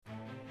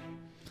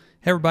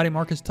Hey everybody,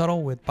 Marcus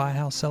Tuttle with Buy a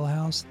House, Sell a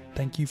House.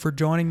 Thank you for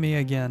joining me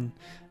again.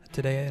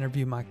 Today I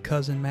interview my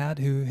cousin Matt,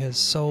 who has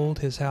sold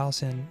his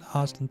house in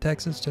Austin,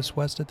 Texas, just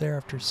west of there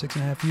after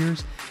 6.5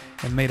 years,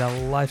 and made a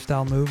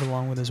lifestyle move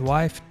along with his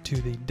wife to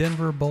the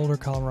Denver, Boulder,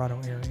 Colorado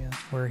area,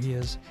 where he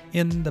is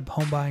in the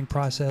home buying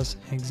process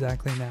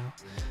exactly now.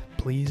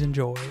 Please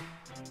enjoy.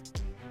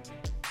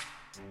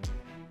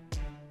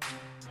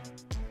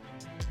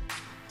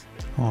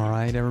 All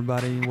right,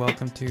 everybody,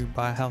 welcome to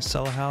Buy a House,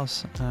 Sell a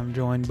House. I'm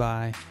joined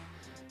by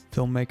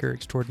filmmaker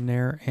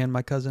extraordinaire and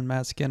my cousin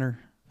Matt Skinner,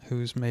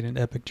 who's made an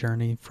epic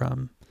journey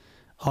from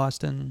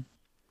Austin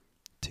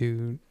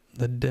to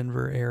the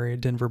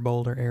Denver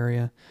Boulder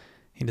area.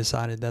 He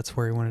decided that's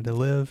where he wanted to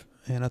live,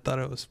 and I thought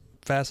it was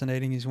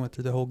fascinating. He's went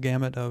through the whole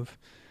gamut of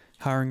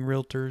hiring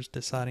realtors,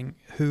 deciding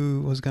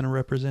who was going to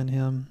represent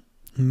him,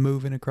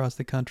 moving across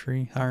the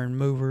country, hiring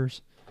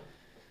movers,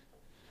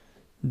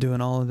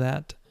 doing all of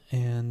that.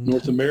 And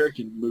North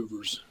American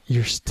movers.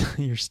 You're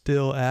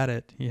still at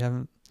it. You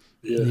haven't.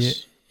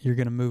 Yes. You're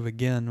going to move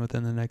again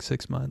within the next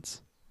 6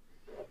 months.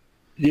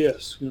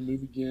 Yes, going to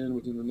move again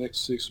within the next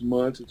 6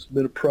 months. It's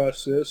been a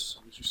process,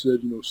 as you said,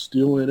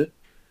 still in it,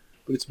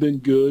 but it's been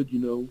good,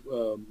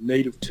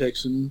 native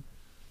Texan,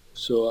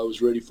 so I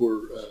was ready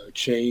for a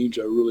change.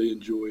 I really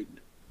enjoyed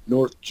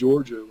North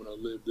Georgia when I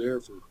lived there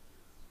for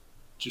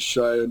just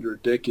shy under a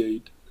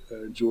decade. I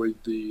enjoyed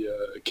the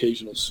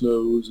occasional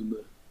snows and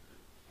the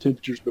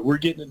temperatures, but we're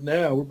getting it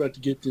now. We're about to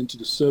get into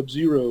the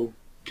sub-zero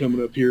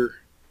coming up here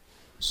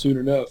soon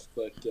enough,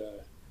 but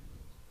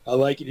I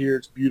like it here.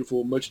 It's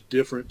beautiful, much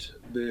different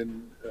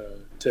than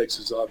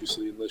Texas,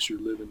 obviously, unless you're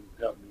living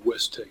out in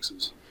West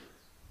Texas.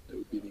 That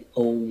would be the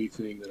only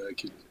thing that I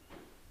could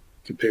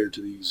compare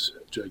to these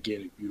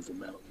gigantic, beautiful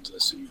mountains I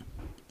see.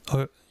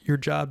 Your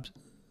jobs,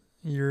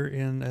 you're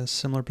in a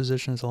similar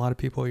position as a lot of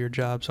people. Your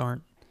jobs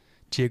aren't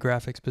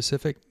geographic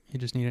specific. You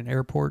just need an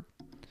airport.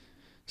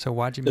 So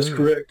why'd you move? That's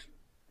correct.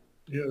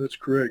 Yeah, that's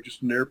correct.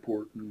 Just an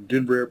airport. And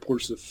Denver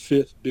Airport's the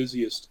 5th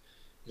busiest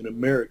in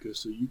America,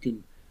 so you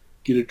can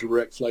get a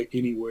direct flight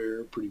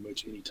anywhere, pretty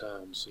much any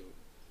time. So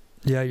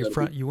yeah,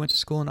 you went to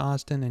school in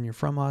Austin, and you're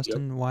from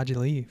Austin. Yep. Why'd you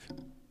leave?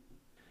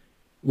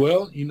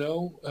 Well,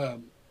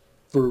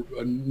 for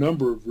a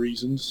number of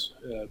reasons.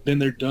 Been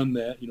there, done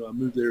that. I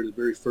moved there the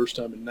very first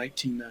time in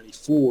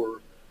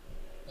 1994,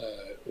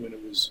 when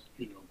it was,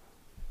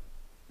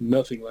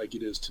 nothing like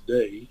it is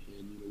today.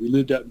 And we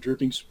lived out in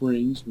Dripping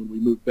Springs. When we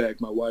moved back,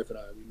 my wife and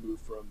I, we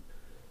moved from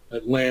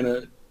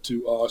Atlanta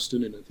to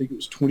Austin, and I think it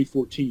was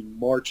 2014,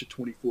 March of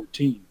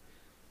 2014.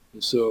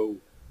 And so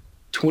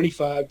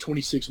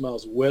 26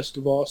 miles west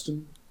of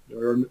Austin,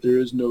 there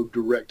is no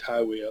direct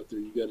highway out there.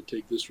 You got to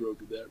take this road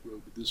to that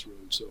road to this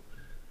road.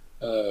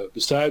 So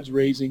besides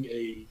raising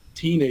a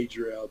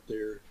teenager out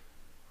there,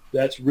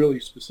 that's really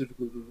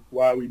specifically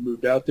why we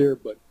moved out there.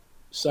 But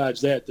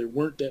besides that, there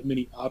weren't that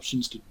many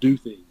options to do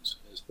things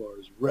as far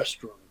as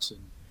restaurants.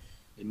 And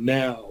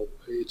now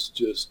it's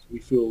just, we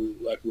feel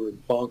like we're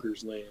in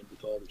bonkers land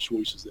with all the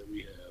choices that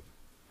we have.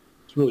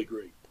 It's really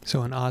great.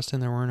 So in Austin,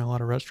 there weren't a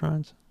lot of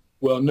restaurants?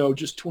 Well, no,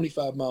 just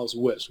 25 miles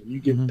west. When you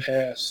get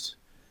past,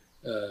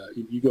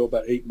 you go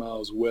about 8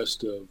 miles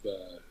west of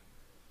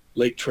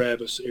Lake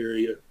Travis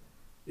area,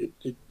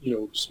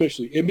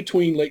 especially in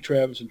between Lake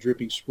Travis and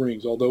Dripping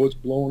Springs, although it's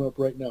blowing up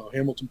right now.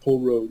 Hamilton Pole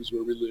Road is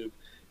where we live,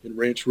 in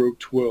Ranch Road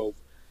 12.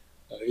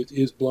 It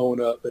is blowing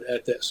up, but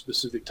at that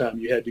specific time,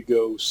 you had to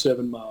go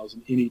 7 miles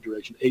in any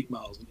direction, 8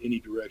 miles in any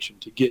direction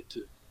to get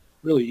to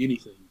really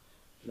anything.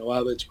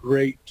 While that's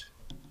great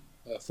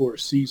for a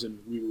season,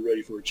 we were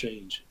ready for a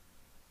change.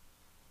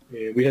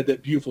 And we had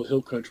that beautiful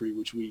hill country,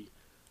 which we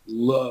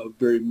love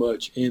very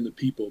much, and the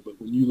people. But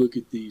when you look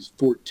at these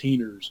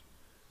 14ers,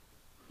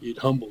 it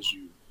humbles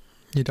you.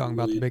 You're talking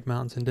about the big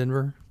mountains in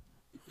Denver?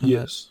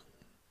 Yes.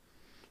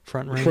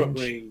 Front Range? Front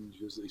Range,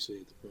 as they say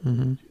at the Front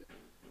Range. Yeah.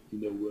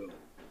 You know well.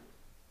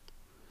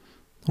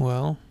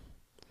 Well,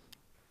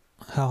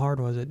 how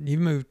hard was it? You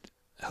moved,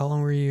 how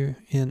long were you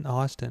in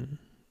Austin,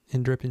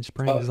 in Dripping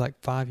Springs? Like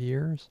 5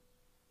 years?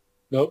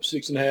 Nope,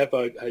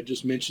 6.5. I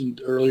just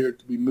mentioned earlier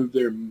we moved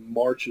there in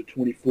March of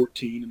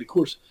 2014. And of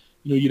course,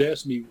 you'd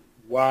asked me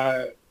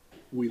why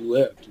we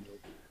left.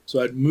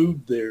 So I'd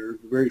moved there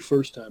the very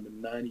first time in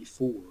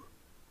 94,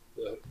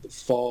 the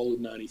fall of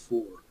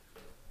 94.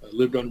 I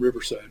lived on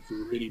Riverside,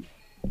 for any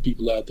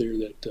people out there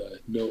that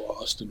know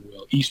Austin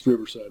well. East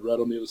Riverside, right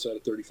on the other side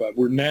of 35,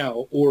 where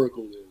now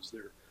Oracle is,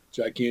 their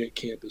gigantic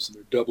campus, and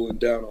they're doubling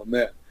down on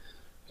that.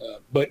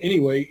 But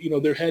anyway,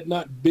 there had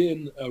not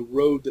been a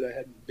road that I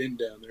hadn't been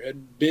down. There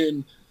hadn't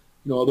been,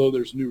 although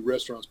there's new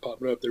restaurants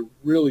popping up, there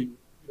really,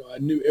 I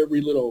knew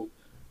every little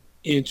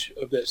inch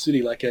of that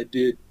city like I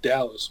did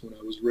Dallas when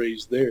I was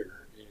raised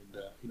there.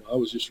 And, I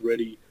was just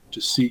ready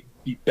to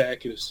be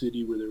back in a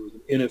city where there was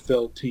an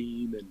NFL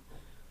team and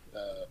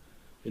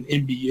an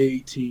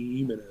NBA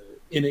team and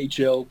an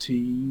NHL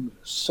team and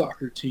a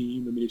soccer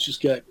team. I mean, it's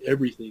just got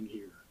everything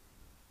here.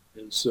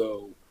 And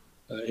so,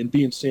 and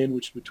being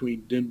sandwiched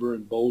between Denver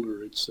and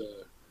Boulder, it's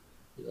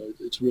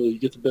it's really, you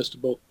get the best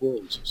of both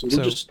worlds. So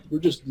we're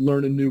just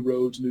learning new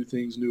roads, new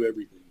things, new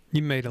everything.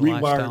 You made a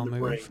rewiring lifestyle the move.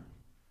 brain.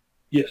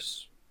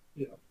 Yes,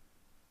 yeah,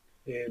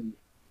 and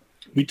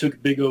we took a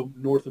big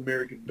old North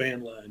American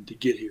van line to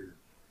get here.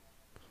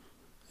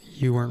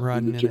 You weren't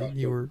riding in it. truck.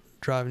 You were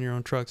driving your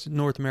own trucks.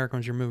 North American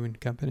was your moving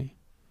company.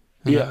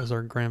 And Yeah. that was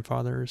our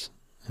grandfather's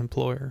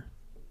employer.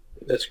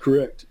 That's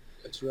correct.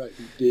 That's right.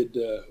 He did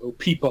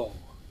Peepaw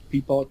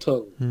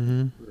Tunnel.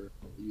 Mm-hmm. For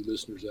you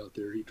listeners out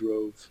there, he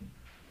drove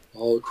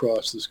all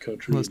across this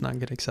country. Let's not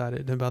get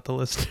excited about the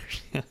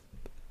listeners.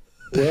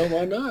 Well,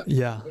 why not?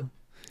 Yeah.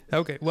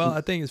 Okay. Well,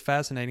 I think it's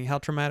fascinating. How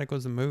traumatic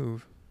was the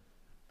move?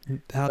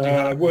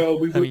 Well,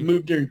 we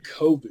moved during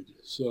COVID,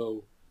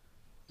 so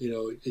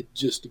it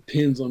just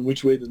depends on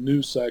which way the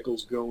news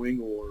cycle's going,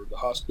 or the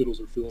hospitals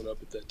are filling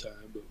up at that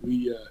time. But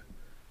we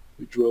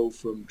drove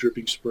from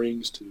Dripping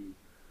Springs to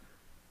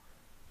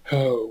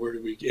where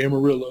did we?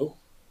 Amarillo.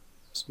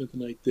 Spent the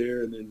night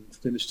there, and then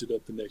finished it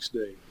up the next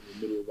day in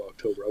the middle of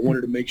October. I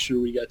wanted to make sure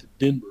we got to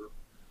Denver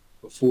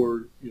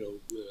before the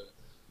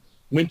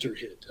winter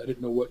hit. I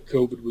didn't know what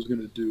COVID was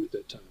going to do at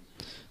that time.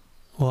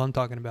 Well, I'm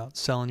talking about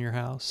selling your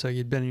house. So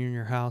you'd been in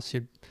your house,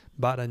 you'd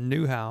bought a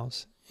new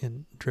house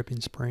in Dripping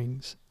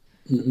Springs,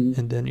 Mm-hmm.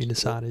 and then you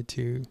decided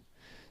to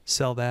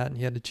sell that, and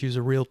you had to choose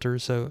a realtor.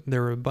 So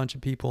there were a bunch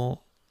of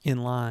people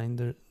in line.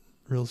 The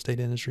real estate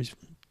industry's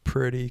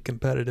pretty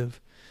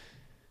competitive.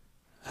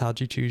 How'd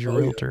you choose your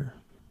realtor?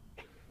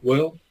 Yeah.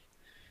 Well,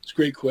 it's a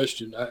great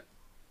question.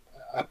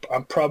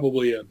 I'm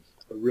probably a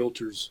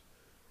realtor's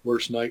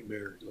worst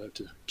nightmare. You'll have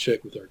to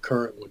check with our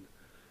current one.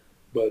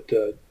 But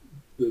the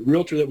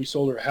realtor that we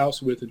sold our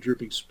house with in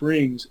Dripping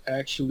Springs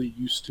actually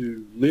used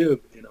to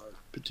live in our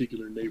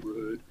particular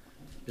neighborhood,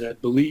 and I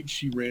believe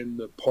she ran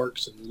the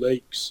Parks and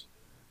Lakes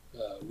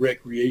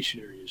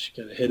recreation area. She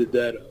kind of headed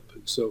that up,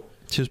 and so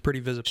she was pretty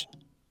visible.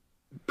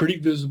 Pretty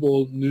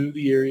visible, knew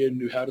the area,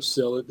 knew how to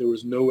sell it. There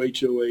was no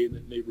HOA in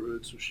that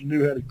neighborhood, so she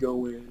knew how to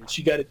go in, and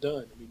she got it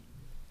done. I mean,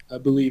 I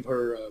believe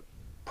her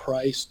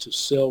price to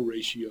sell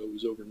ratio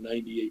was over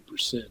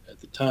 98%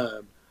 at the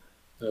time,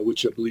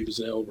 which I believe is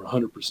now over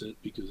 100%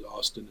 because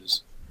Austin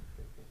is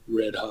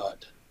red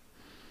hot.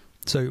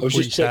 So were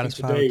you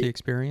satisfied with the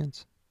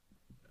experience?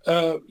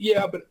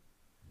 Yeah, but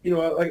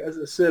as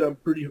I said, I'm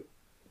pretty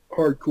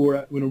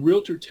hardcore. When a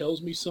realtor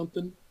tells me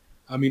something,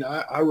 I mean,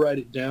 I write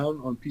it down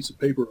on a piece of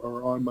paper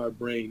or on my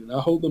brain, and I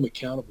hold them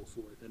accountable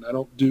for it. And I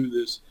don't do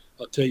this,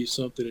 I'll tell you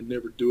something and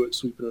never do it,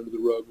 sweep it under the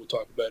rug, we'll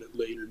talk about it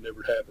later, it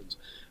never happens.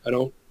 I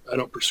don't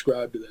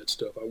prescribe to that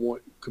stuff. I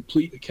want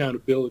complete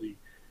accountability,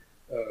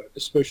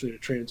 especially in a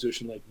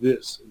transition like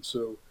this. And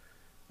so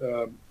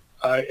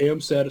I am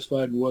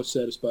satisfied and was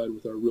satisfied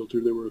with our realtor.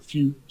 There were a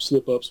few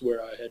slip-ups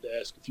where I had to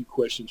ask a few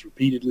questions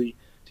repeatedly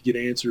to get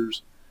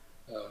answers,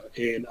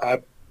 and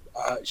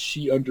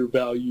she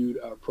undervalued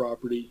our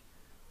property,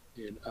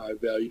 and I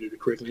valued it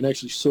correctly, and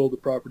actually sold the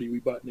property we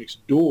bought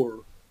next door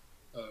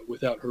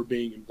without her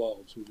being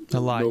involved. So a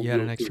lot. You had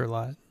an extra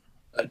lot.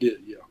 I did,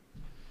 yeah.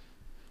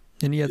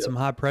 And you had some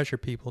high pressure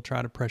people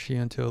try to pressure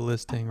you into a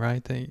listing,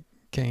 right? They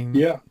came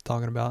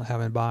talking about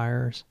having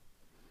buyers.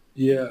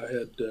 Yeah,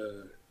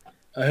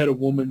 I had a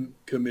woman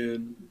come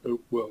in.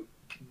 Well,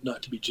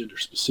 not to be gender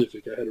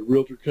specific, I had a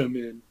realtor come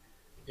in,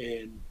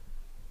 and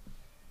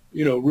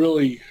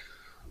really,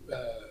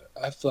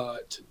 I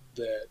thought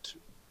that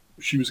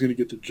she was going to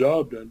get the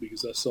job done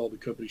because I saw the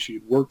company she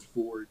had worked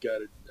for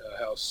got a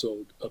house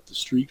sold up the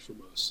street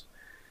from us.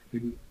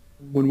 And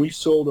when we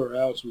sold our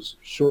house was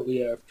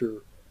shortly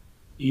after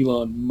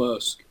Elon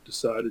Musk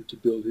decided to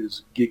build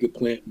his giga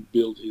plant and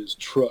build his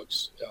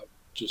trucks out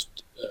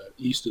just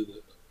east of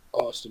the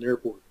Austin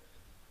airport.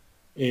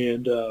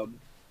 And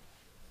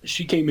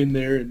she came in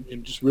there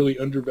and just really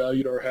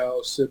undervalued our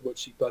house, said what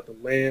she thought the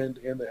land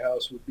and the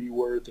house would be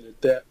worth, and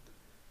at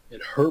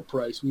her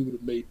price, we would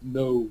have made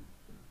no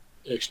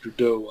extra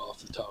dough off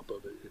the top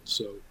of it. And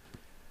so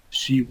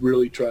she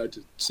really tried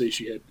to say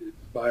she had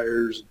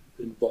buyers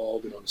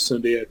involved, and on a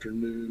Sunday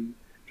afternoon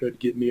tried to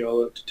get me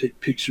all up to take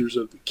pictures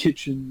of the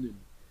kitchen and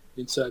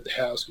inside the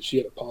house because she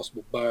had a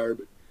possible buyer.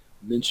 But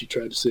then she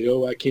tried to say,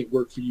 "Oh, I can't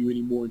work for you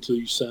anymore until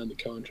you sign the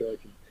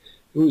contract." And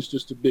it was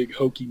just a big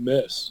hokey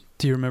mess.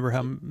 Do you remember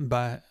how,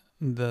 by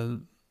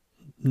the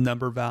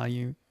number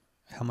value,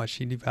 how much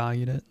she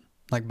devalued it?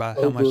 Like by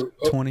how much?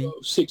 20?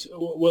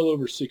 Well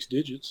over 6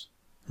 digits.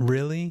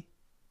 Really?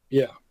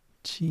 Yeah.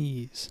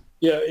 Jeez.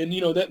 Yeah, and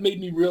that made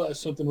me realize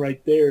something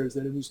right there, is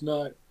that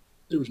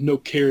there was no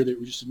care. There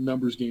was just a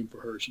numbers game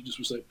for her. She just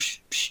was like psh,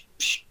 psh,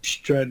 psh,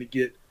 psh, trying to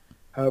get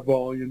high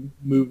volume,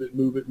 move it,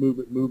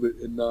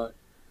 and not.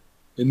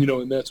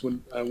 And that's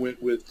when I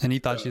went with. And he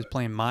thought she was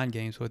playing mind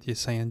games with you,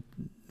 saying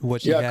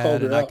what she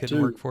had, and I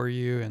couldn't work for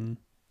you. And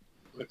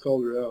I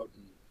called her out,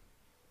 and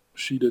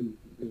she didn't.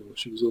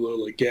 She was a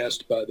little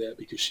aghast by that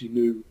because she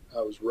knew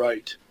I was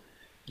right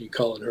in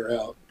calling her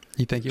out.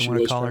 You think you want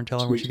to call her and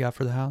tell her what you got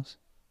for the house?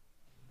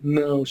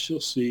 No,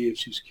 she'll see if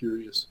she's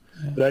curious.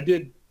 Yeah. But I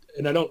did,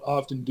 and I don't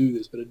often do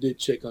this, but I did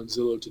check on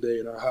Zillow today,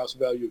 and our house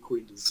value,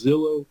 according to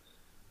Zillow,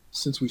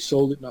 since we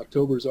sold it in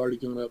October, has already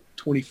gone up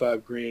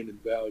 $25,000 in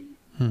value.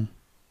 And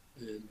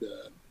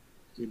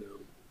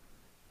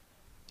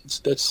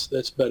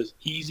That's about as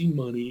easy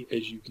money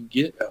as you can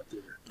get out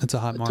there. It's a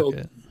hot I told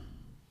market.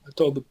 I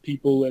told the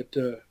people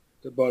that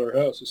bought our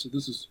house, I said,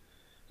 this is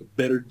a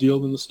better deal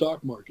than the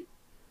stock market,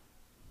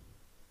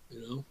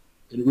 and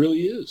it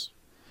really is.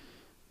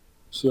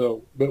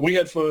 So, but we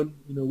had fun.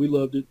 We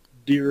loved it.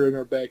 Deer in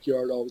our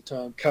backyard all the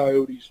time.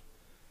 Coyotes.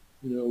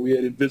 We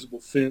had invisible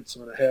fence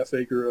on a half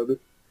acre of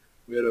it.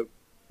 We had a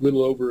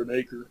little over an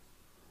acre.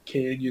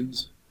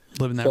 Canyons.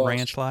 Living that Foster.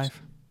 ranch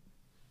life.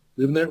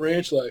 Living that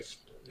ranch life.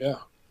 Yeah.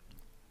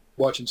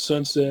 Watching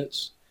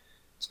sunsets.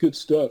 It's good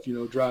stuff.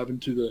 Driving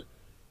to the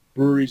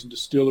breweries and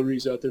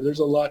distilleries out there. There's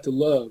a lot to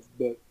love,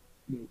 but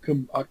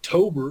come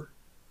October,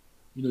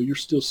 you're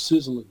still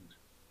sizzling.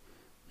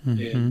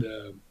 Mm-hmm.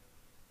 And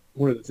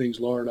one of the things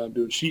Laura and I'm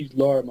doing,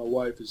 Laura, my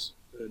wife, is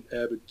an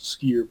avid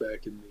skier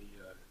back in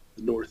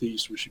the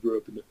Northeast, where she grew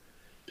up in the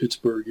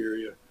Pittsburgh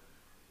area.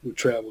 We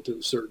travel to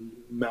the certain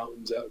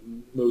mountains out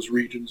in those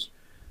regions.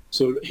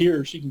 So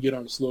here she can get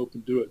on a slope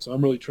and do it. So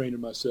I'm really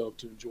training myself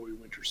to enjoy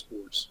winter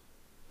sports.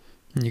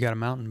 And you got a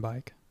mountain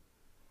bike.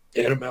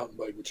 And a mountain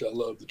bike, which I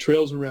love. The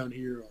trails around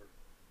here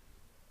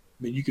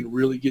you can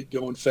really get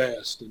going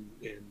fast, and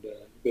you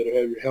better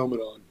have your helmet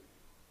on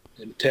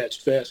and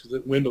attached fast, because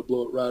that wind will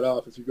blow it right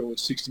off if you're going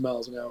 60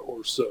 miles an hour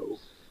or so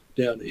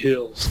down the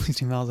hills.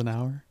 60 miles an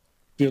hour?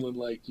 Feeling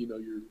like,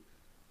 you're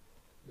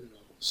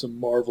some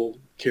Marvel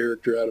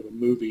character out of a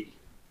movie.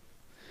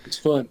 It's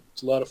fun.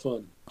 It's a lot of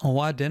fun. Oh,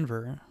 why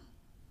Denver?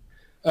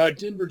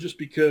 Denver, just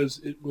because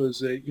it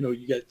was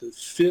you got the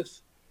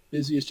fifth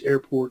busiest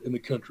airport in the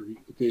country.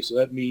 Okay, so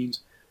that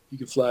means you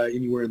can fly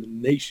anywhere in the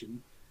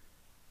nation,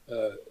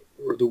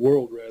 or the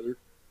world rather,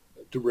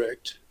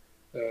 direct.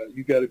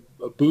 You got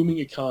a booming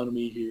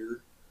economy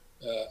here.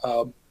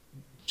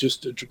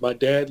 My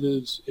dad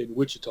lives in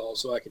Wichita,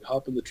 so I can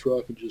hop in the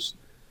truck and just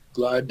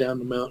glide down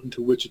the mountain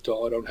to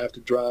Wichita. I don't have to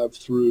drive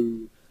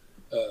through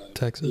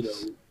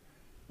Texas.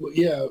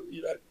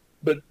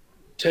 But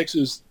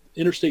Texas,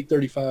 Interstate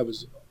 35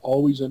 is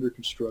always under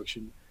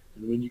construction,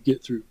 and when you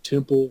get through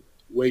Temple,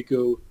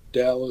 Waco,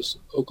 Dallas,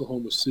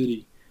 Oklahoma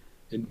City,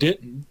 and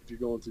Denton, if you're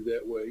going through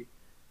that way,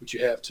 which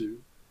you have to,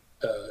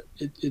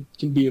 it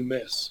can be a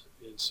mess.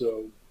 And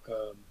so,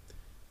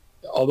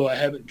 although I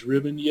haven't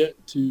driven yet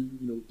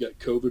we've got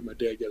COVID. My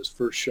dad got his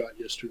first shot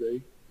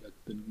yesterday. Got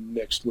the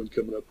next one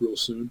coming up real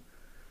soon.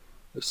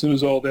 As soon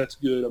as all that's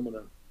good, I'm going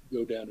to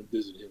go down and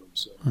visit him.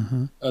 So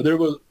there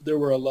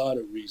were a lot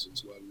of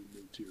reasons why we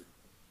moved here.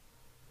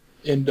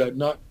 And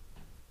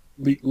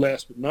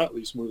last but not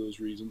least, one of those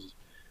reasons is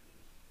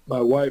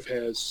my wife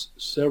has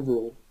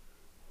several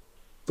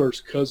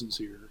first cousins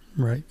here.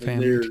 Right, and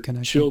family their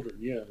connection. children,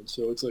 yeah. And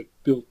so it's like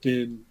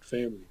built-in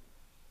family.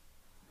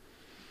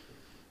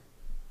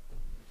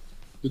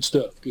 Good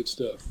stuff.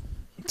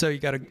 So you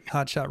got a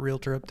hotshot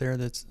realtor up there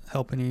that's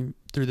helping you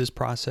through this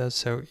process.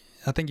 So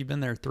I think you've been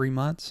there 3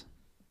 months.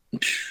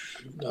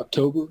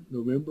 October,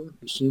 November,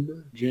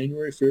 December,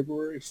 January,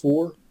 February,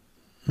 4.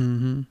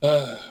 Mm-hmm.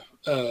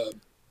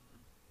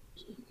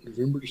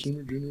 November,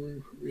 December,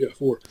 January,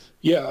 4.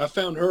 Yeah, I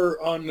found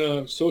her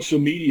on social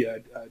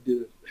media. I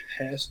did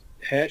a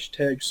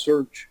hashtag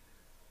search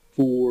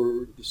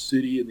for the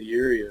city and the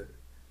area,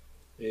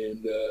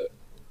 and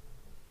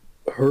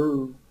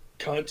her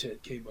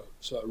content came up.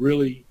 So I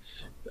really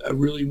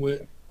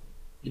went,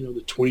 the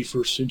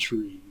 21st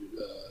century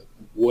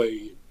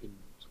way, and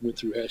went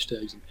through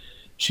hashtags. And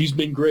she's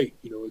been great.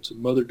 It's a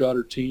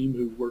mother-daughter team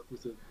who work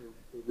with a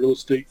real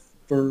estate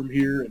firm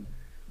here, and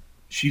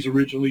she's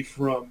originally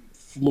from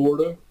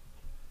Florida.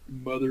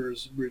 Mother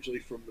is originally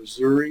from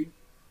Missouri.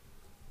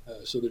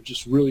 So they're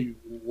just really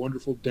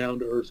wonderful,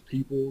 down-to-earth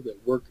people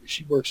that work.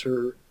 She works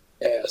her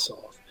ass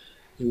off.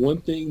 And one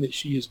thing that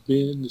she has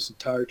been this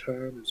entire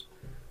time is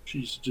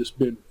she's just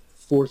been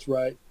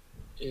forthright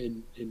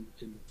and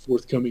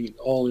forthcoming in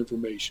all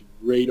information.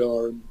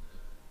 Radar,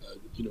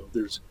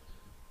 there's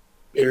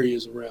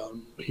areas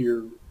around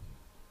here,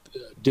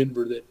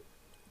 Denver, that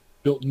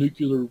built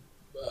nuclear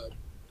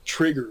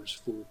triggers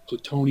for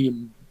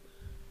plutonium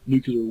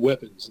nuclear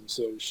weapons. And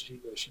so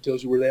she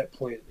tells you where that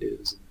plant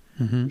is.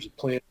 And there's a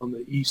plant on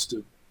the east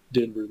of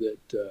Denver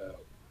that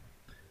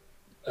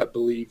I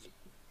believe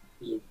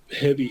is a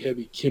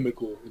heavy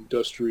chemical,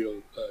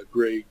 industrial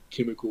grade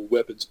chemical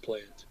weapons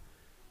plant.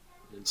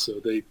 And so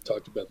they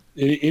talked about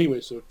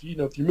anyway. So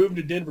if you're moving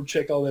to Denver,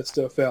 check all that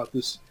stuff out.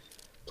 This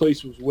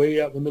place was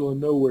way out in the middle of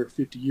nowhere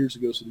 50 years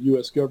ago, so the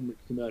U.S. government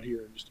could come out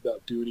here and just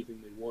about do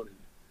anything they wanted.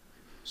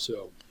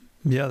 So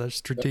yeah, there's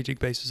strategic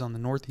bases on the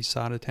northeast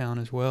side of town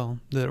as well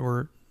that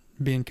were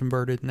being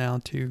converted now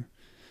to,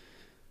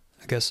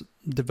 I guess,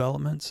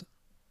 developments.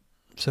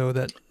 So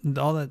that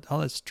all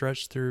that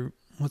stretched through,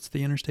 what's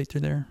the interstate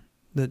through there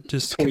that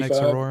just 25.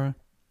 connects Aurora?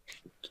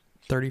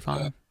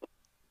 35.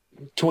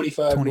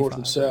 25 north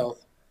and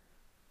south.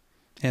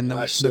 And the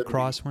I-70.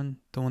 cross one,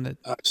 the one that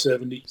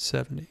I-70.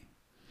 70.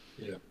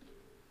 Yeah.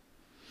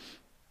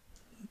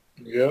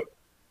 Yep.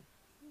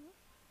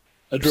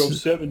 I drove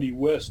 70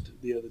 west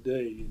the other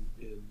day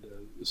in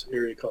this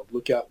area called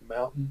Lookout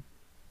Mountain.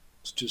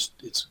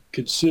 It's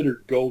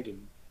considered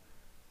golden.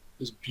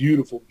 this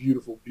beautiful,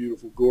 beautiful,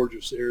 beautiful,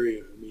 gorgeous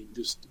area. I mean,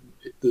 just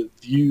the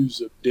views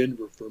of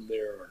Denver from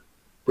there are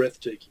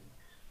breathtaking.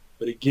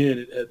 But again,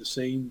 it had the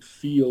same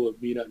feel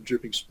of being out in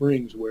Dripping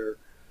Springs, where,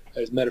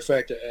 as a matter of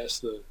fact, I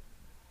asked the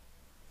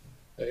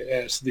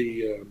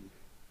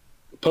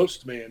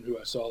postman who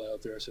I saw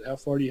out there. I said, "How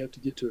far do you have to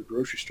get to a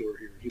grocery store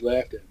here?" He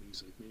laughed at me.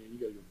 He's like, "Man, you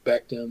got to go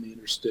back down the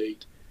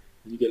interstate,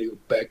 and you got to go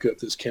back up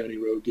this county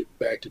road, get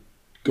back to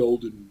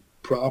Golden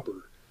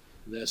proper,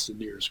 and that's the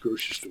nearest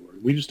grocery store."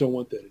 And we just don't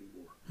want that anymore.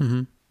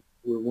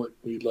 Mm-hmm.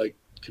 We'd like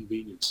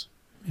convenience.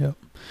 Yep.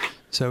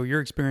 So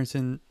you're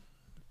experiencing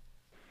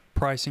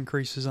price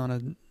increases on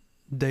a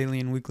daily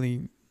and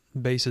weekly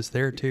basis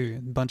there too.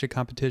 A bunch of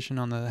competition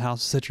on the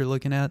houses that you're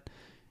looking at.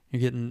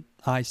 You're getting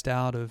iced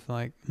out of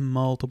like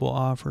multiple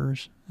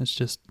offers. It's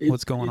just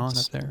what's going on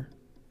up there.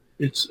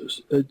 It's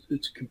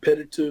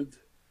competitive,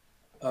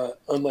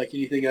 unlike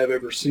anything I've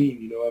ever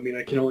seen. I mean,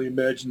 I can only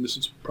imagine this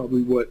is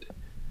probably what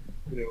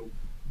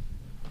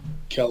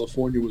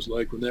California was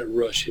like when that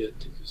rush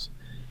hit.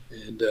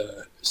 And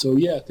so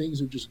yeah, things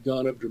have just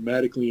gone up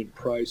dramatically in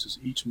price as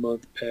each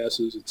month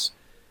passes. It's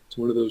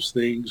one of those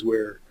things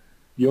where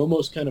you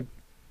almost kind of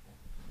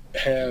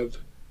have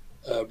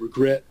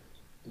regret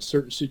in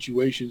certain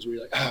situations where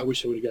you're like, I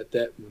wish I would have got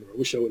that one, or I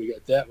wish I would have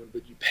got that one,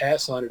 but you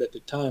pass on it at the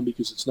time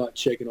because it's not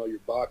checking all your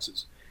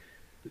boxes.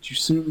 But you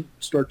soon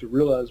start to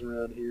realize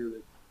around here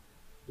that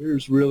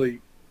there's really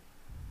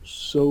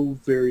so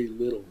very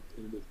little.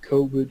 And with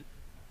COVID,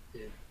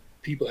 and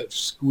people have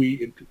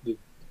squeezed, and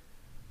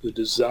the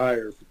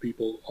desire for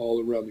people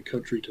all around the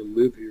country to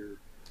live here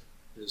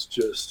has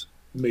just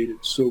made it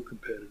so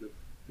competitive.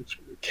 It's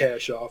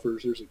cash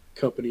offers. There's a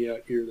company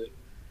out here that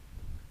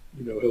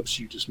helps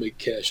you just make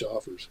cash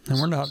offers. And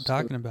we're not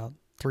talking about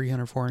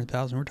 300,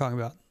 400,000. We're talking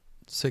about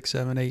 6,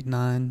 7, 8,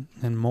 9,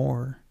 and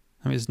more.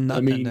 I mean, it's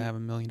nothing to have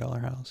 $1 million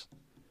house.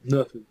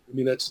 Nothing. I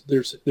mean,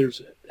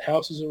 there's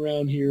houses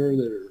around here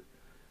that are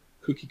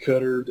cookie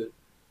cutter. That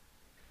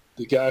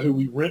the guy who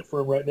we rent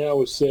from right now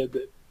has said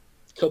that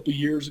a couple of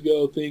years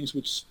ago things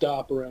would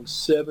stop around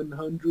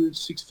 700,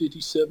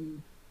 650,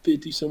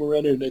 750, somewhere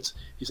around there. And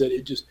he said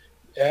it just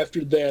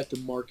after that the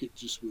market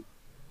just would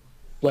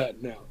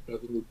flatten out.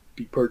 Nothing would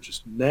be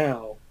purchased.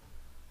 Now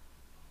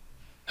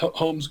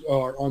homes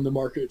are on the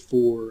market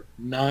for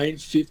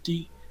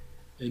 $950,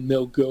 and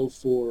they'll go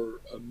for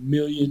 $1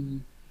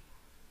 million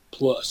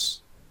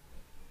plus,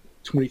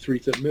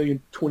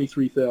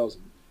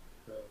 23,000.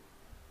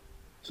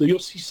 So you'll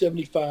see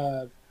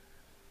 75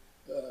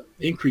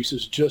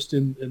 increases just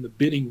in the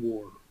bidding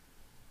war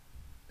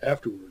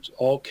afterwards.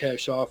 All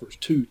cash offers,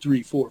 2,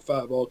 3, 4,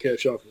 5 all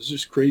cash offers. It's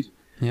just crazy.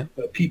 Yeah.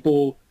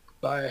 People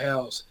buy a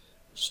house,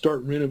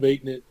 start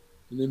renovating it,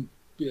 and then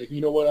be like, you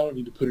know what, I don't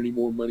need to put any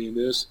more money in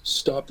this.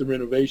 Stop the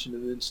renovation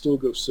and then still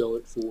go sell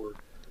it for,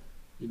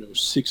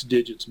 6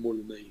 digits more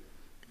than they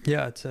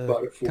it's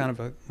kind of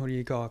a, what do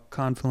you call, a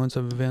confluence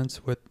of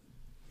events with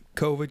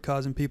COVID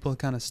causing people to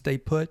kind of stay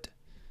put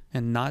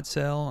and not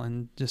sell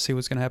and just see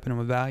what's going to happen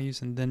with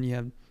values. And then you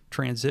have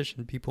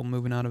transition, people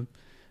moving out of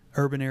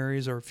urban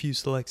areas or a few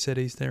select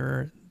cities that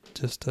are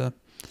just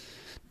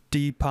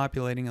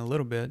depopulating a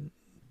little bit.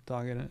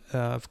 Talking,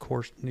 of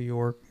course, New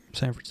York,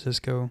 San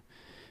Francisco,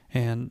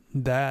 and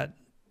that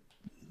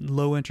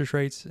low interest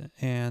rates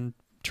and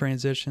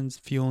transitions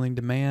fueling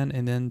demand,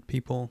 and then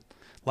people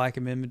lack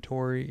of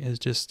inventory is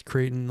just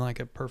creating like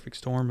a perfect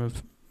storm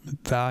of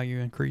value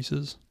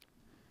increases.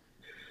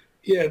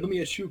 Yeah, let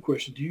me ask you a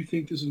question. Do you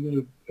think this is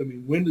going to,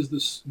 when does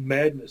this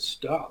madness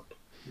stop?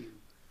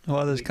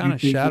 Well, there's kind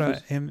of shadow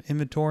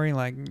inventory,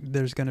 like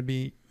there's going to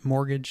be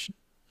mortgages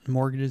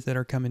that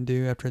are coming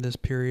due after this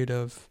period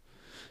of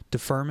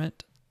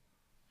deferment,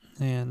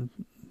 and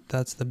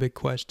that's the big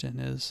question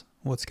is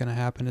what's going to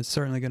happen. It's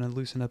certainly going to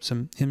loosen up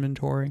some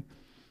inventory,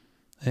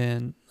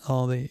 and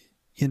all the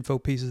info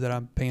pieces that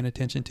I'm paying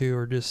attention to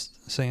are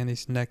just saying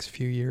these next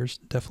few years,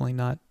 definitely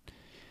not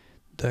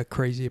the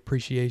crazy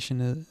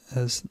appreciation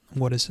as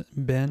what has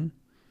been.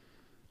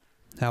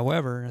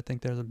 However, I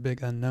think there's a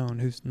big unknown.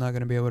 Who's not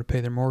going to be able to pay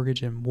their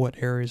mortgage, and what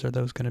areas are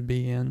those going to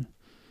be in?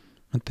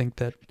 I think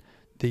that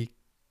the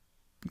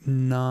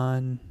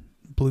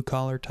non-blue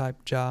collar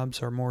type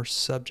jobs are more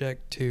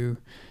subject to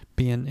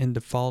being in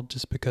default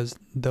just because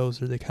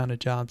those are the kind of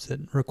jobs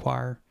that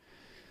require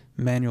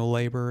manual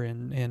labor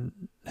and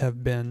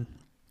have been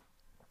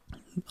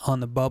on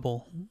the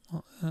bubble,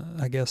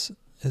 I guess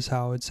is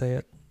how I would say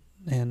it.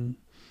 And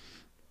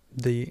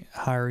the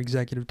higher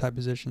executive type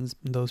positions,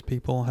 those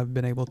people have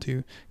been able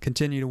to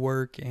continue to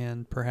work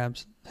and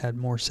perhaps had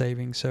more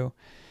savings. So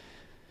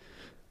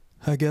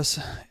I guess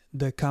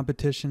the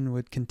competition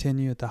would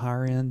continue at the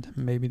higher end.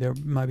 Maybe there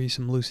might be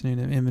some loosening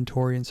of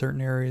inventory in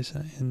certain areas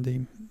in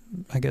the,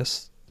 I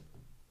guess,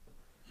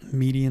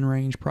 median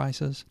range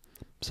prices.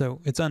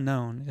 So it's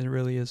unknown. It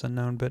really is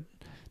unknown, but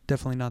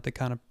definitely not the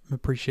kind of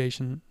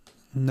appreciation.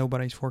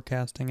 Nobody's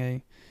forecasting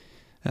a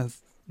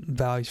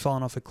values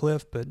falling off a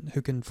cliff, but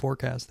who can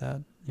forecast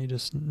that? You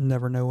just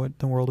never know what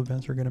the world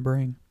events are going to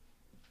bring.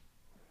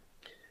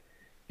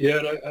 Yeah,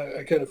 and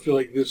I kind of feel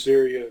like this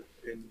area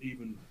and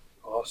even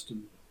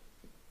Austin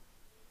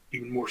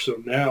even more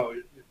so now,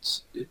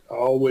 it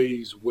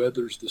always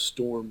weathers the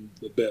storm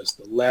the best.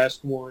 The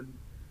last one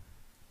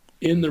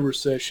in the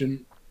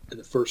recession and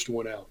the first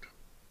one out.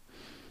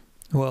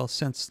 Well,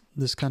 since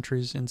this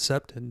country's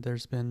incepted,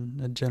 there's been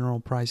a general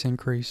price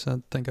increase.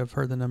 I think I've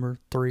heard the number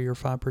 3 or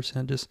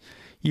 5%, just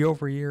year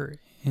over year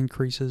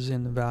increases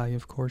in the value,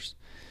 of course.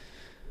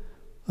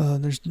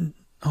 There's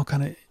all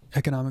kind of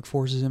economic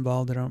forces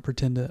involved. I don't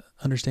pretend to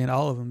understand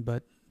all of them,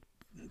 but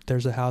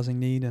there's a housing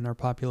need and our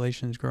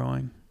population is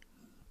growing.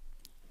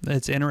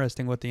 It's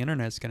interesting what the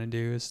internet's going to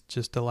do is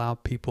just allow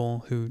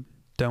people who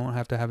don't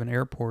have to have an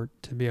airport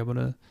to be able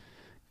to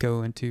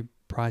go into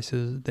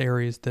prices, the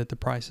areas that the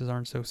prices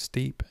aren't so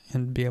steep,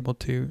 and be able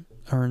to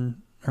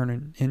earn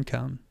an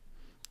income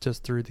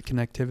just through the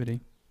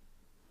connectivity.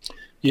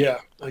 Yeah,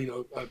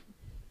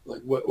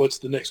 like what's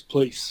the next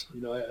place?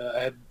 I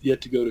have yet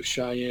to go to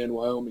Cheyenne,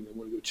 Wyoming. I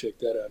want to go check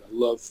that out. I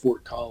love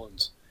Fort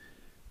Collins.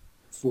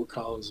 Fort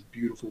Collins is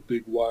beautiful,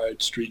 big,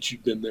 wide streets.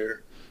 You've been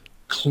there,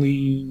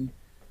 clean,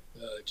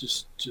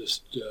 just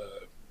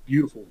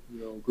beautiful.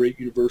 Great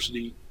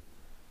university,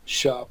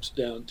 shops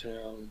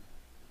downtown.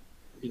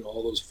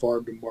 All those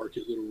farm to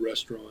market little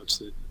restaurants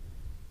that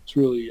it's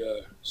really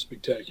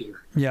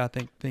spectacular. Yeah, I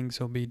think things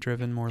will be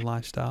driven more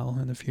lifestyle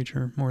in the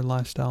future, more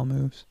lifestyle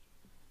moves.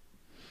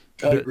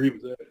 I agree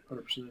with that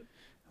 100%.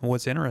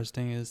 What's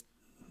interesting is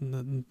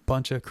a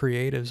bunch of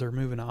creatives are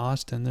moving to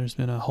Austin. There's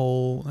been a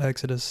whole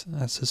exodus.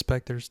 I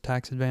suspect there's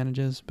tax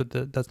advantages,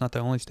 but that's not the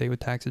only state with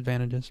tax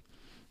advantages.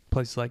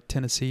 Places like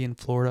Tennessee and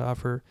Florida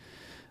offer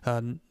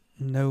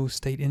no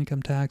state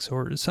income tax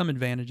or some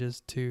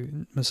advantages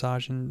to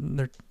massaging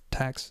their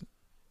tax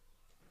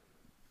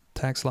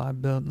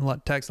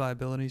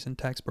liabilities and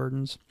tax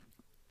burdens.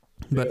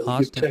 But Yeah,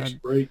 Austin,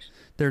 breaks.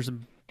 there's a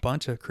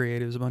bunch of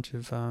creatives, a bunch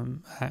of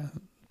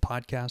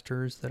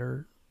podcasters that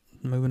are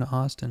moving to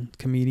Austin,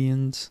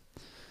 comedians.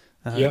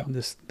 Yeah.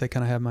 They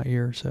kind of have my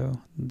ear, so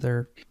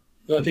they're.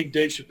 I think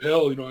Dave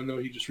Chappelle. I know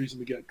he just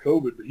recently got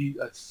COVID, but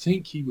I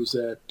think he was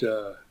at.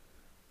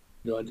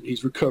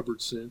 He's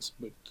recovered since,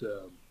 but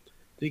I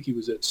think he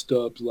was at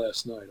Stubbs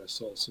last night. I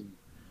saw some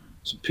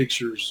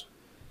pictures.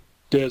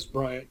 Dez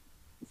Bryant,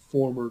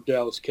 former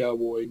Dallas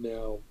Cowboy,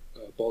 now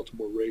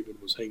Baltimore Raven,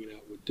 was hanging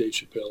out with Dave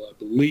Chappelle, I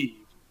believe,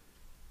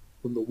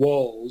 from the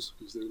walls,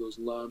 because they're those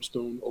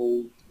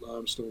old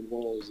limestone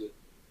walls that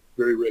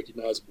very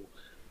recognizable.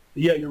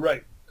 But yeah, you're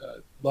right.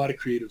 A lot of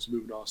creatives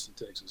moving to Austin,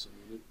 Texas.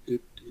 I mean,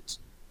 it's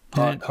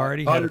hot, it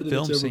already had a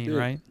film scene,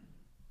 right?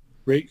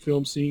 Great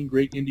film scene,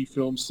 great indie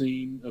film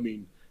scene. I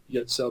mean, you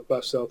got South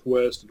by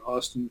Southwest and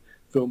Austin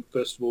Film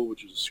Festival,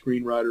 which is a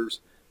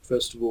screenwriters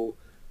festival.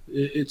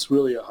 It's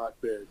really a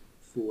hotbed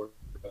for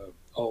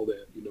all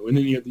that, And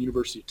then you have the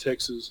University of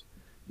Texas.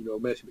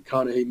 Matthew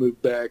McConaughey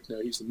moved back.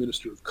 Now he's the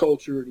Minister of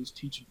Culture, and he's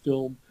teaching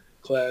film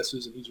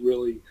classes, and he's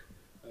really,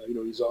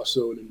 he's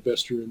also an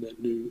investor in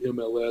that new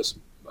MLS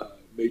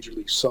Major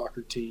League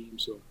Soccer team.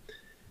 So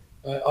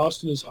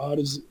Austin is hot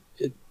as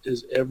it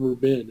has ever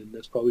been, and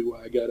that's probably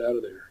why I got out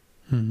of there.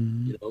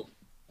 Mm-hmm.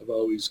 I've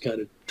always kind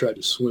of tried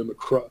to swim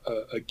across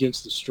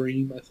against the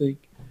stream, I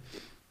think.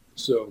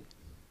 So,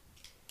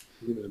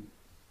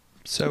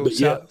 So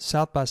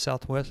South by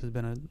Southwest has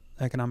been an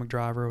economic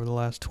driver over the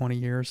last 20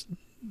 years.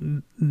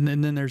 And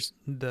then there's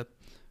the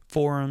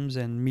forums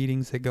and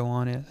meetings that go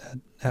on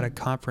at a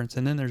conference.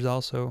 And then there's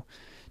also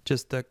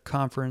just the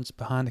conference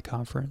behind the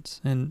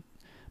conference. And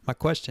my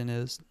question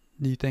is,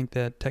 do you think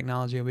that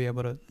technology will be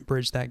able to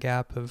bridge that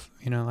gap of,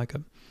 like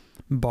a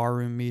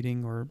barroom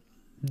meeting or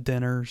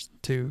dinners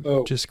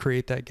to just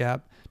create that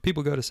gap?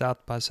 People go to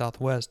South by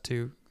Southwest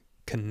to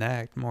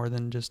connect more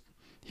than just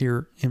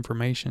hear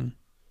information.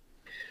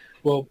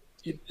 Well,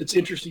 it's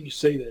interesting you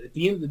say that. At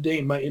the end of the day,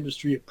 in my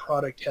industry, a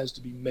product has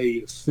to be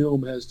made, a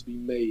film has to be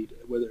made.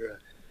 Whether,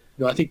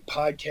 I think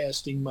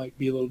podcasting might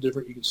be a little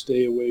different. You can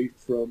stay away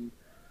from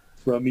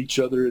each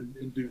other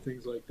and do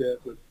things like that.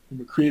 But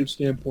from a creative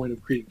standpoint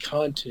of creating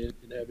content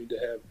and having to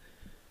have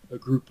a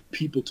group of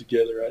people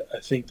together, I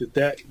think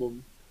that will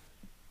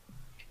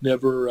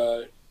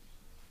never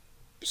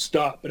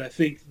stop. But I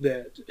think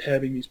that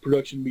having these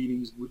production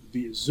meetings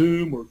via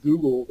Zoom or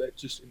Google, that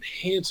just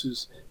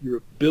enhances your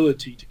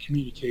ability to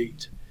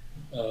communicate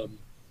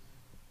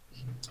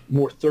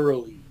more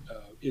thoroughly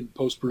in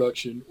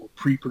post-production or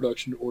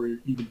pre-production or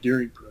even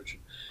during production.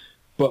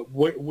 But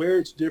where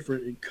it's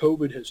different, and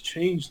COVID has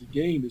changed the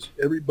game, is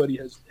everybody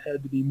has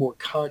had to be more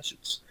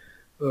conscious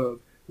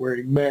of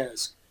wearing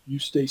masks. You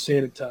stay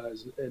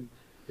sanitized, and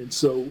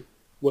so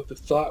what the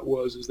thought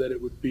was is that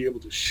it would be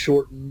able to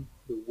shorten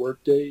the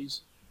work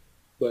days.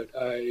 But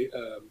I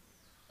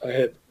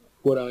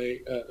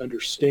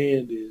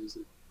understand is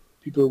that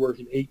people are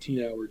working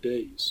 18-hour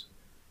days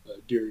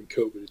during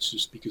COVID. It's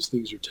just because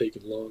things are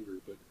taking longer.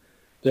 But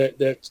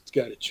that's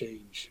got to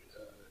change.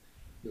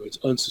 It's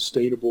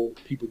unsustainable.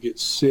 People get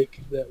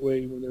sick that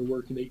way when they're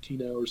working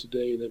 18 hours a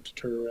day and have to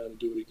turn around and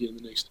do it again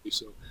the next day.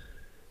 So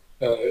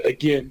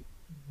again,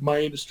 my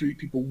industry,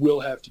 people will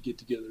have to get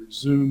together.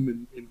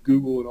 Zoom and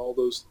Google and all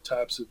those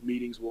types of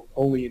meetings will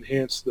only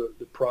enhance the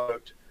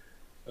product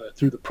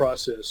through the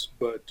process,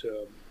 but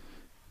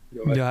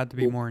You'll have to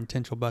be more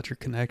intentional about your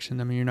connection.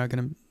 I mean, you're not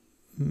going to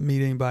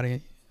meet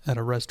anybody at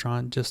a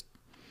restaurant just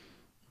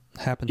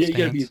happenstance. Yeah,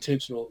 you got to be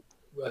intentional.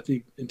 I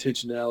think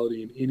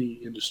intentionality in any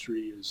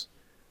industry is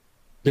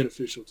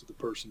beneficial to the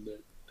person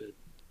that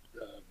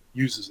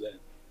uses that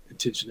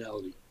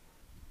intentionality.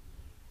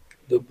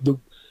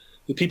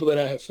 The people that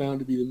I have found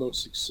to be the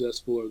most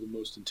successful are the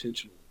most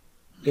intentional,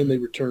 and they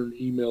return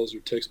emails or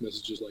text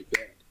messages like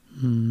that.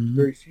 Mm-hmm.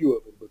 Very few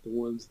of them, but the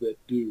ones that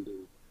do,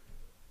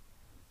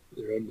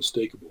 they're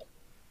unmistakable.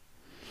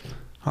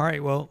 All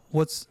right. Well,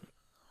 what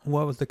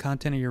was the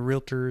content of your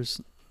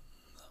realtors?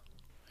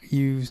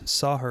 You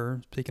saw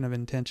her, speaking of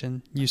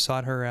intention, you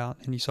sought her out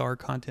and you saw her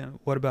content.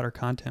 What about her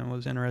content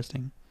was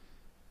interesting?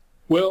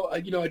 Well, I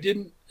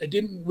didn't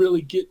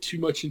really get too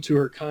much into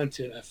her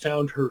content. I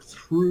found her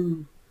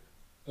through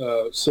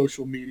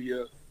social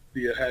media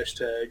via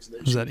hashtags.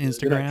 Was that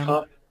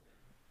Instagram?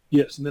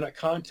 Yes, and then I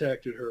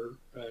contacted her,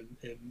 and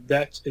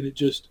it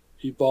just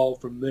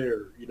evolved from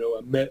there.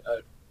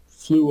 I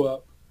flew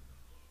up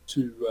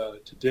to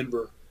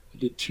Denver. I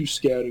did 2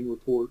 scouting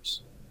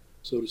reports,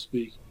 so to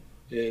speak.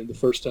 And the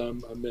first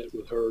time I met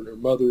with her and her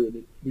mother,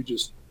 and we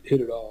just hit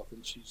it off.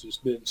 And she's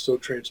just been so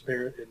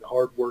transparent and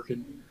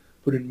hardworking,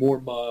 put in more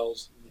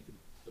miles than you can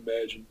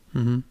imagine,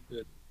 mm-hmm.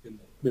 and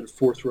been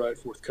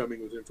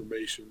forthcoming with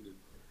information. And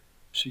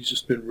she's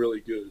just been really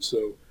good.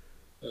 So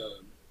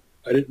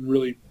I didn't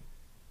really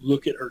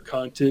look at her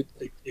content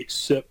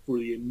except for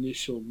the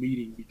initial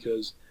meeting,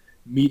 because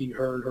meeting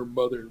her and her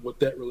mother and what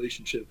that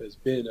relationship has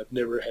been, I've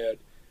never had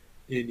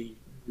any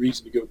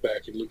reason to go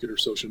back and look at her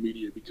social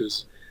media,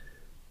 because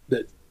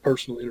that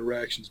personal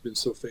interaction has been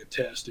so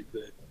fantastic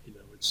that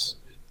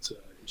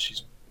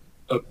she's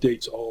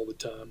updates all the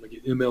time. I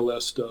get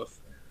MLS stuff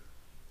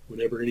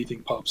whenever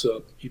anything pops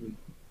up, even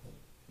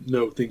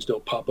though things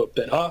don't pop up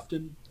that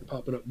often. They're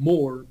popping up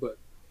more, but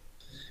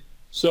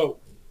so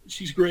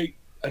she's great.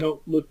 I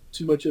don't look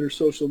too much at her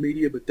social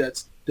media, but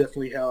that's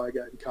definitely how I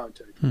got in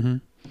contact. Mm-hmm.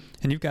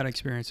 And you've got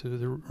experience with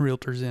the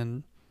realtors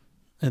in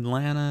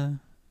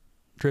Atlanta,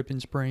 Dripping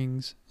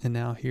Springs, and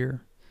now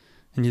here.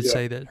 And you'd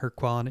say that the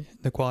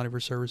quality of her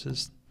service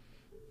is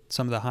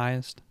some of the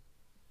highest?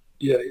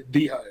 Yeah,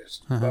 the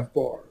highest by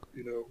far,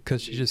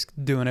 Because she's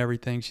just doing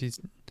everything. She's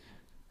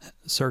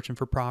searching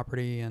for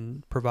property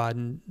and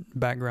providing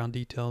background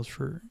details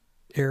for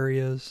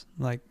areas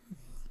like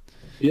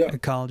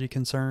ecology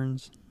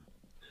concerns.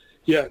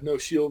 Yeah, no,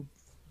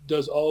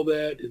 does all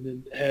that, and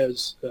then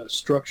has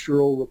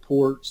structural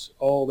reports,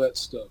 all that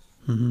stuff.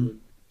 Mm-hmm.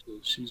 So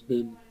she's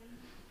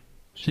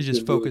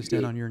just focused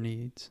in on your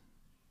needs.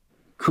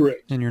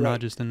 Correct. And you're not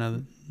just a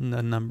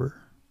number.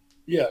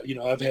 Yeah,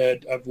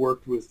 I've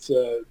worked with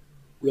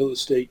real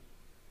estate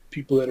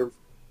people that are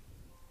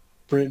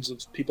friends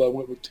of people I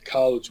went to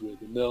college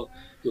with, and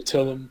you'll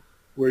tell them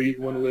where you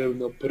want to live,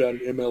 and they'll put out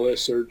an MLS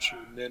search,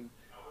 and then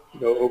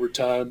over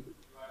time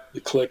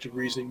the collective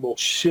reasoning will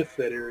shift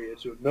that area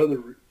to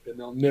another, and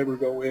they'll never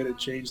go in and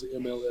change the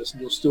MLS,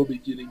 and you'll still be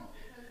getting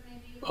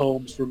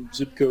homes from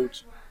zip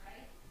codes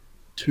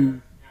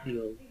 2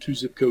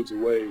 zip codes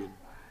away. And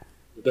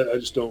that, I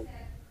just don't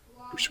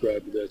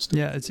prescribe to that stuff.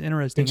 Yeah, it's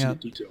interesting how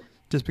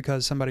just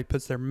because somebody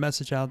puts their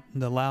message out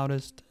the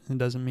loudest, it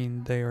doesn't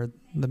mean they are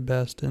the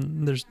best.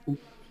 And there's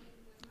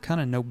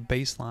kind of no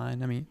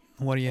baseline. I mean,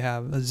 what do you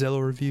have? A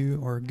Zillow review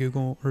or a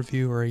Google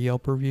review or a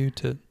Yelp review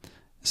to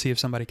see if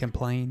somebody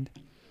complained?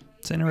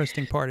 It's an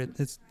interesting part.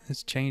 It's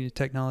changed.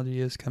 Technology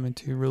is coming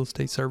to real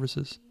estate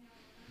services.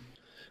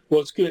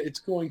 Well, it's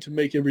going to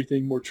make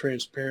everything more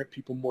transparent,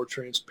 people more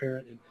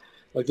transparent. And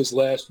like this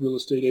last real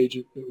estate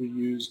agent that we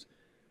used,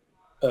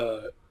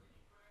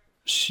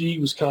 she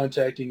was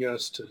contacting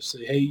us to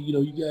say, hey,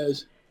 you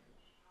guys,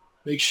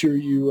 make sure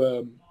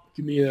you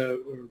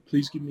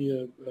please give me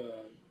a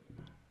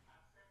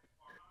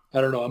I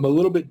don't know. I'm a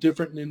little bit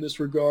different in this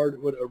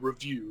regard. What a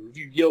review,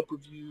 Yelp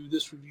review,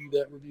 this review,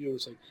 that review.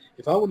 It's like,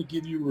 if I want to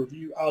give you a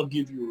review, I'll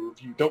give you a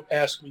review. Don't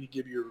ask me to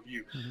give you a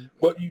review. Mm-hmm.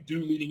 What you do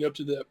leading up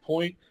to that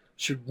point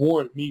should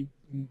warrant me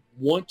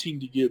wanting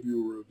to give you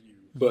a review.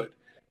 Mm-hmm. But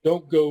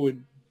don't go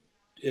and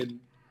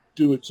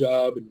do a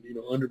job and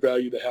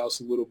undervalue the house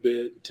a little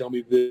bit and tell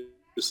me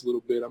this a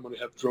little bit. I'm going to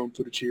have drone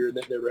footage here, and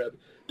that never happened.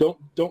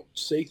 Don't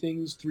say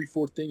things,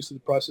 3-4 things to the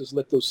process.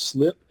 Let those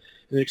slip.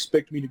 And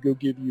expect me to go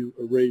give you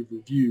a rave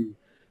review.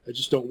 I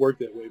just don't work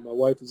that way. My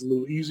wife is a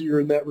little easier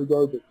in that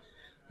regard, but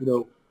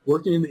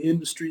working in the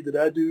industry that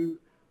I do,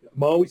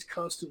 I'm always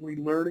constantly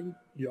learning.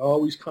 You're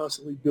always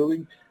constantly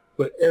building,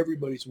 but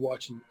everybody's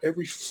watching.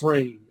 Every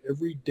frame,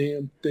 every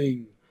damn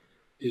thing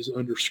is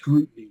under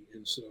scrutiny,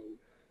 and so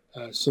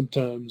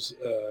sometimes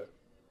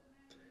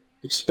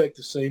expect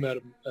the same out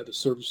of the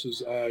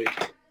services I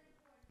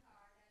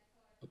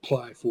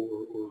apply for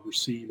or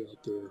receive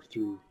out there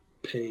through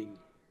paying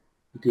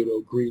the good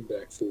old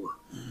greenback for.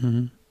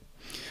 Mm-hmm.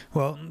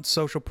 Well,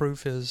 social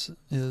proof is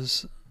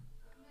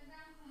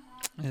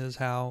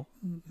how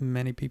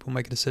many people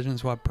make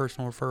decisions. Why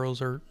personal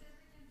referrals are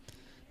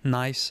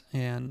nice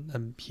and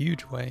a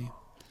huge way.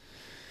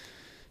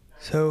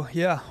 So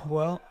yeah,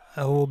 well,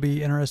 I will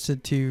be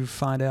interested to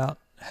find out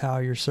how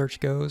your search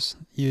goes.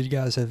 You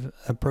guys have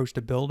approached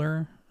a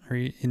builder,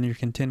 and you're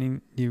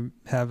continuing. You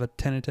have a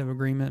tentative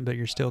agreement, but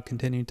you're still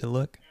continuing to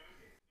look.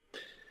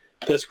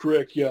 That's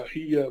correct. Yeah,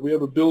 we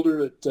have a builder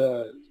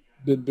that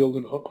been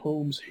building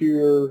homes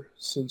here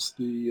since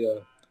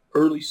the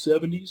early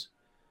 '70s,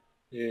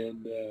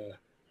 and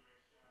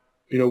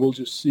we'll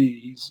just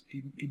see.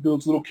 He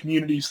builds little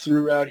communities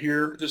throughout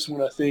here. This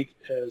one I think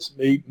has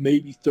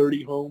maybe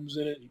 30 homes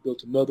in it. He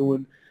built another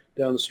one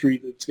down the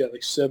street that's got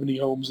like 70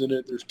 homes in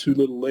it. There's 2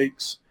 little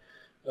lakes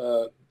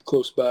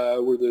close by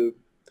where the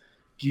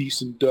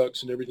geese and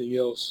ducks and everything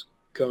else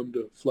come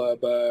to fly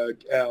by,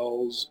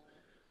 owls.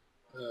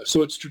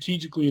 So it's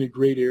strategically in a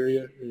great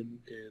area,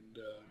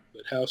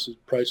 but houses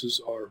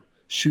prices are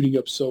shooting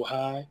up so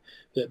high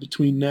that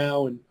between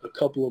now and a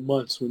couple of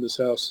months when this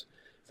house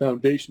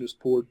foundation is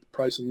poured, the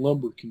price of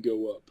lumber can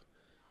go up.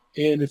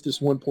 And if this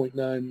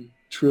 $1.9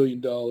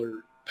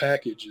 trillion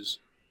package is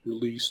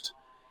released,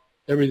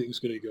 everything's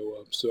going to go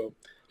up. So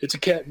it's a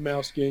cat and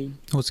mouse game.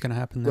 What's going to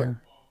happen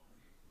there?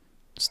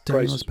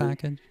 Stimulus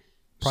package?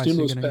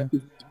 Stimulus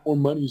package, more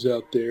money's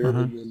out there,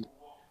 and then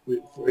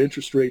for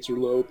interest rates are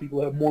low,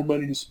 people have more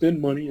money to spend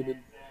money, and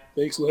then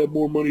banks will have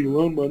more money to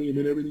loan money, and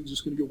then everything's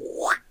just going to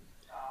go.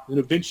 And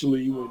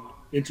eventually, when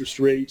interest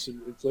rates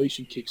and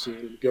inflation kicks in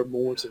and the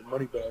government wants their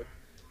money back,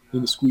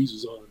 then the squeeze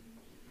is on.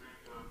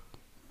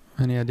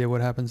 Any idea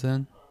what happens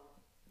then?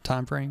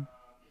 Time frame?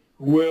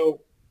 Well,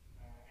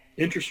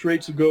 interest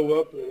rates will go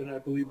up, and I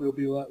believe there'll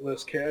be a lot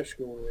less cash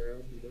going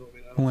around.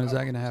 When is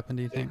that going to happen,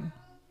 do you think?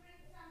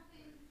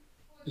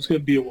 It's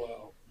going to be a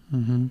while.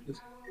 Mm-hmm. It's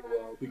going to be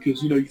a while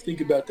because, you think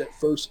about that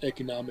first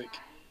economic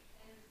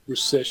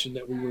recession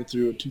that we went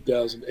through in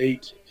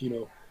 2008,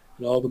 and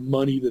all the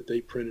money that they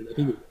printed. I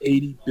think it was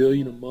 $80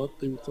 billion a month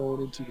they were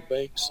throwing into the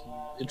banks.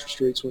 And interest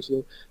rates went so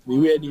low.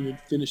 We hadn't even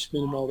finished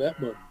spending all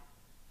that money.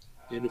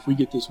 And if we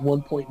get this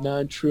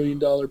 $1.9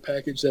 trillion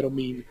package, that'll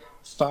mean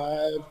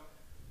 $5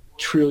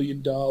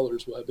 trillion will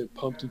have been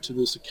pumped into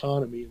this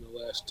economy in the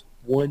last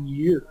 1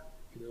 year.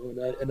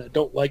 And I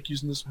don't like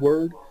using this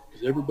word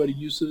because everybody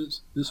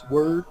uses this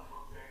word,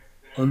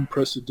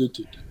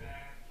 unprecedented.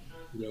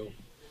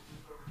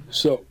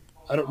 So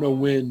I don't know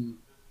when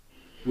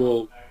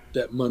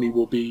that money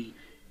will be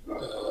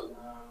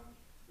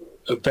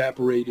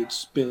evaporated,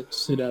 spent,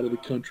 sent out of the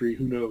country.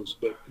 Who knows?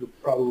 But it'll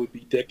probably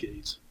be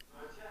decades.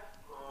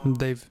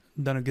 They've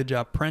done a good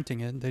job printing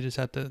it. They just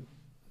have to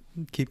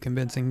keep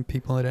convincing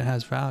people that it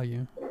has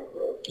value.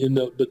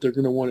 But they're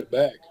going to want it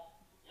back.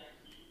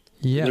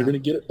 Yeah. They're going to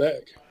get it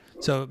back.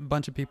 So a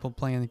bunch of people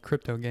playing the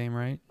crypto game,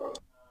 right?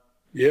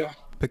 Yeah.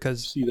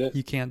 Because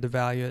you can't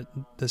devalue it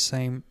the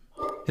same.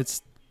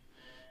 It's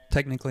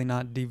technically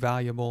not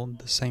devaluable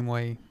the same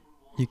way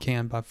you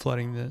can by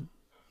flooding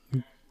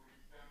the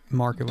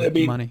market with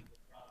money.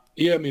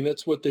 Yeah,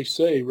 that's what they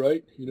say,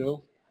 right?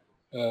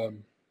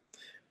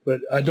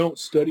 But I don't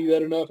study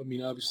that enough.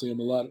 Obviously,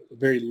 I'm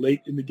very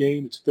late in the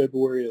game. It's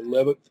February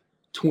 11th,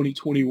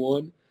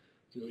 2021.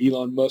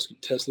 Elon Musk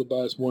and Tesla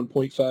buys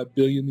 $1.5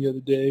 billion the other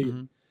day.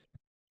 Mm-hmm.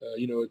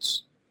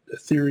 It's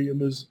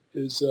Ethereum is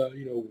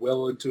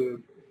well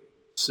into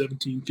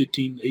 17,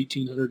 15,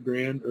 1,800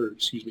 grand, or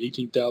excuse me,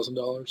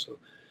 $18,000. So,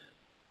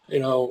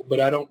 but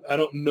I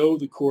don't know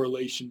the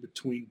correlation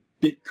between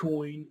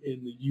Bitcoin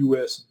and the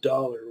U.S.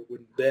 dollar.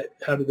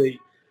 How do they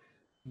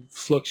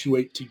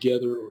fluctuate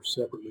together or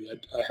separately?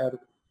 I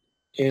haven't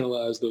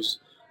analyzed those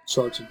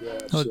charts and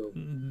graphs. Well, so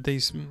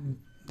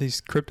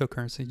these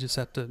cryptocurrencies just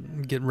have to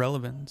get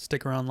relevant,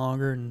 stick around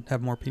longer, and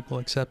have more people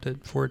accept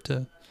it for it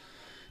to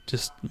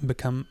just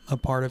become a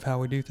part of how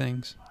we do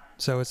things.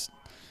 So it's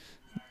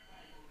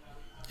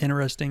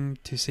interesting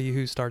to see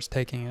who starts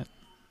taking it.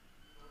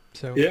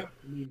 So yeah,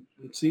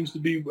 it seems to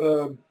be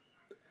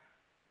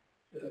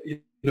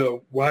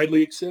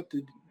widely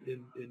accepted,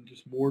 and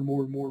just more and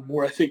more and more and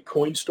more. I think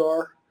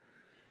Coinstar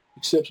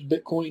accepts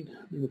Bitcoin.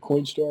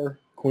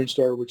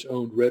 Coinstar, which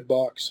owned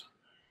Redbox.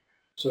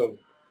 So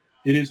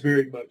it is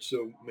very much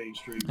so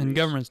mainstream. And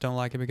governments don't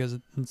like it because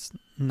it's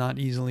not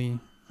easily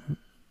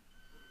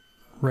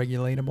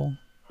regulatable.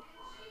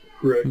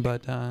 Correct.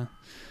 But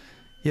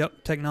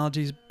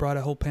technology's brought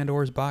a whole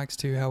Pandora's box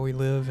to how we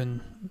live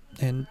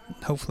and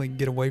hopefully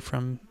get away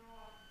from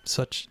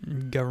such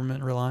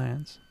government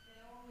reliance.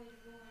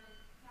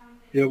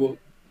 Yeah, well,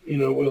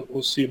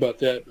 we'll see about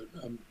that, but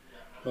I'm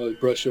probably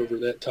brush over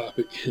that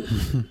topic.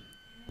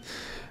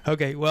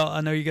 Okay, well,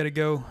 I know you got to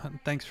go.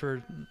 Thanks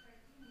for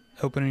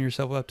opening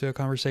yourself up to a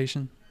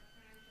conversation.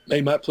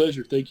 Hey, my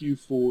pleasure. Thank you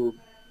for,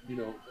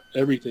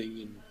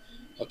 everything, and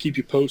I'll keep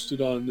you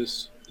posted on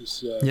this.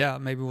 Yeah,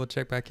 maybe we'll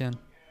check back in.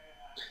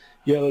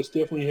 Yeah, let's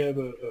definitely have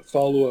a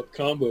follow-up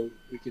combo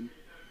we can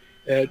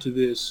add to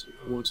this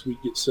once we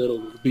get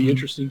settled. It'll be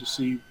interesting to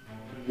see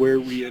where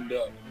we end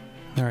up.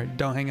 All right,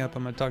 don't hang up.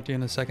 I'm going to talk to you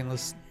in a second.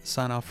 Let's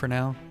sign off for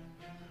now.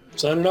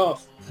 Signing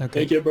off. Okay.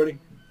 Thank you, everybody.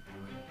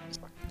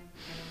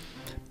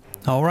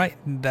 All right,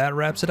 that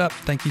wraps it up.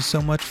 Thank you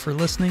so much for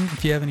listening.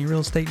 If you have any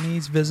real estate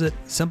needs, visit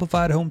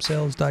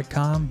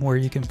simplifiedhomesales.com, where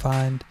you can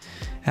find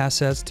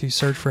assets to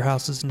search for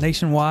houses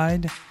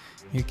nationwide.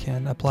 You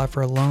can apply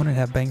for a loan and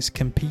have banks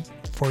compete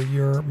for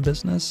your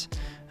business.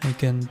 You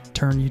can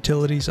turn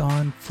utilities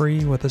on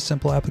free with a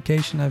simple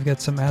application. I've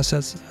got some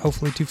assets,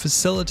 hopefully, to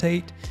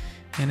facilitate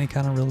any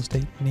kind of real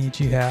estate needs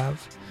you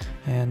have.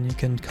 And you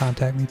can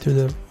contact me through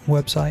the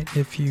website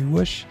if you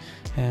wish.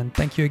 And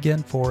thank you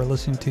again for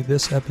listening to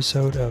this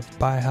episode of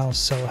Buy a House,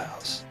 Sell a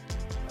House.